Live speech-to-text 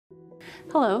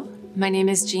Hello, my name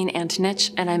is Jeanne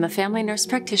Antonich, and I'm a family nurse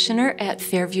practitioner at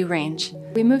Fairview Range.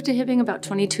 We moved to Hibbing about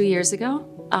 22 years ago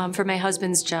for my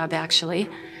husband's job, actually.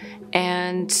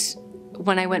 And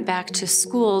when I went back to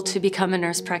school to become a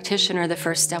nurse practitioner, the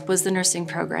first step was the nursing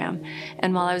program.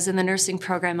 And while I was in the nursing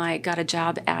program, I got a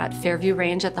job at Fairview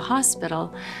Range at the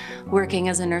hospital, working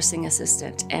as a nursing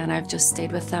assistant, and I've just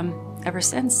stayed with them ever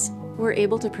since. We're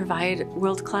able to provide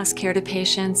world-class care to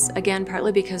patients, again,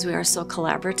 partly because we are so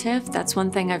collaborative. That's one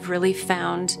thing I've really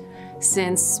found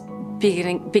since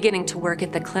beginning to work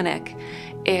at the clinic,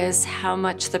 is how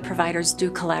much the providers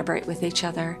do collaborate with each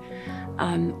other,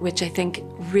 which I think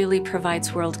really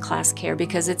provides world-class care,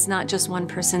 because it's not just one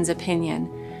person's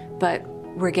opinion, but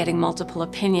we're getting multiple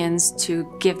opinions to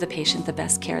give the patient the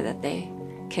best care that they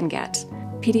can get.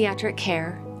 Pediatric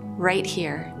care right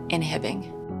here in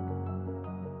Hibbing.